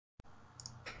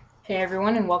Hey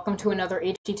everyone, and welcome to another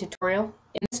HD tutorial.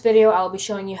 In this video I'll be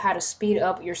showing you how to speed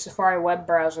up your Safari web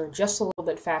browser just a little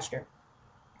bit faster.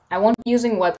 I won't be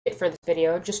using WebKit for this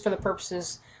video, just for the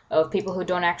purposes of people who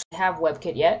don't actually have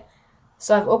WebKit yet.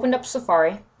 So I've opened up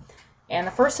Safari, and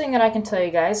the first thing that I can tell you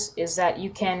guys is that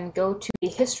you can go to the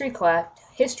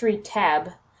History tab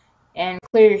and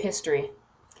clear your history.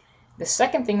 The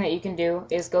second thing that you can do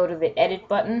is go to the Edit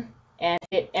button and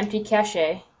hit Empty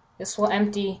Cache. This will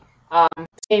empty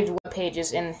saved web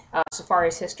pages in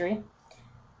Safari's history.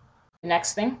 The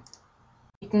next thing,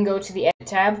 you can go to the Edit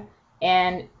tab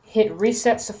and hit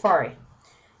Reset Safari.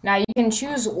 Now you can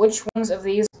choose which ones of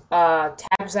these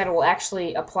tabs that it will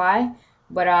actually apply,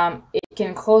 but it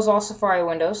can close all Safari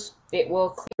windows. It will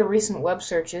clear recent web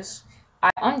searches. I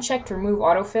unchecked Remove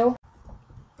Autofill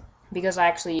because I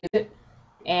actually use it,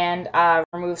 and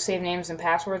remove save names and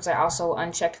passwords. I also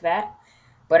unchecked that.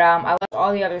 But I left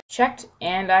all the others checked,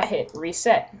 and I hit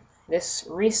reset. This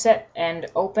reset and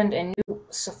opened a new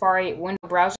Safari window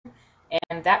browser,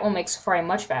 and that will make Safari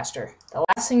much faster. The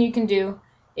last thing you can do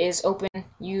is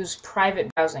use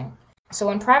private browsing. So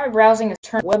when private browsing is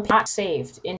turned, web not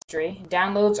saved in history,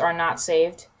 downloads are not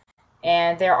saved,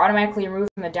 and they are automatically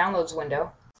removed from the downloads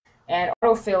window. And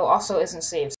autofill also isn't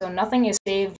saved, so nothing is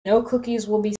saved, no cookies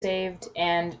will be saved,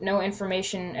 and no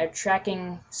information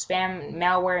tracking spam,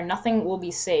 malware, nothing will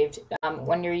be saved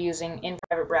when you're using in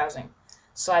private browsing.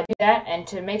 So I do that, and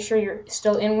to make sure you're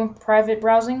still in private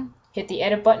browsing, hit the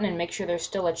edit button and make sure there's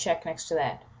still a check next to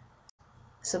that.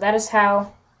 So that is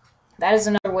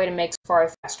another way to make Safari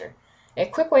faster. A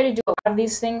quick way to do a lot of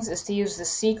these things is to use the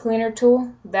CCleaner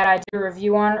tool that I did a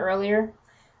review on earlier.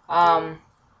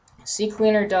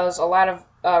 CCleaner does a lot of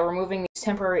removing these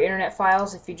temporary internet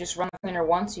files. If you just run the cleaner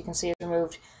once, you can see it's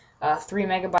removed 3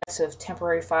 megabytes of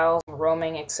temporary files,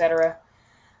 roaming, etc.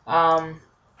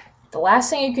 The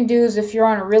last thing you can do is if you're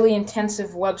on a really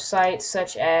intensive website,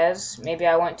 such as maybe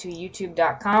I went to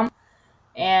youtube.com,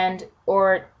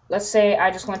 or let's say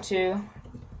I just went to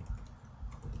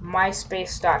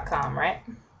myspace.com, right?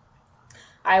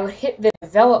 I would hit the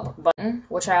develop button,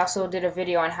 which I also did a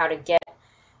video on how to get,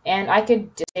 and I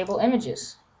could disable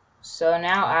images. So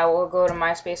now I will go to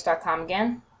myspace.com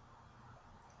again,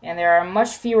 and there are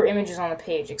much fewer images on the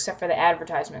page except for the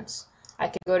advertisements. I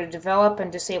could go to develop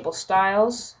and disable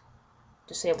styles,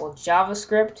 disable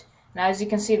JavaScript. Now as you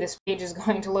can see, this page is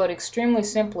going to load extremely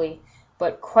simply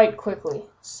but quite quickly.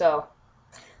 So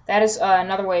that is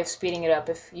another way of speeding it up.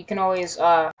 If you can always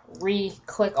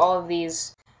re-click all of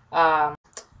these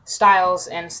styles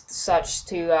and such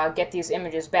to get these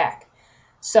images back.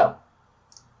 So,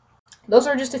 those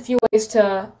are just a few ways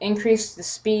to increase the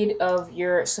speed of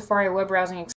your Safari web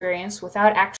browsing experience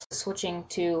without actually switching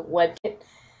to WebKit.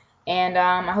 And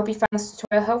I hope you found this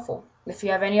tutorial helpful. If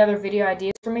you have any other video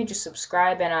ideas for me, just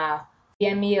subscribe and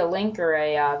DM me a link or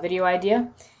a video idea.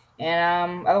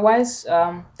 And otherwise,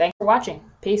 thanks for watching.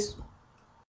 Peace.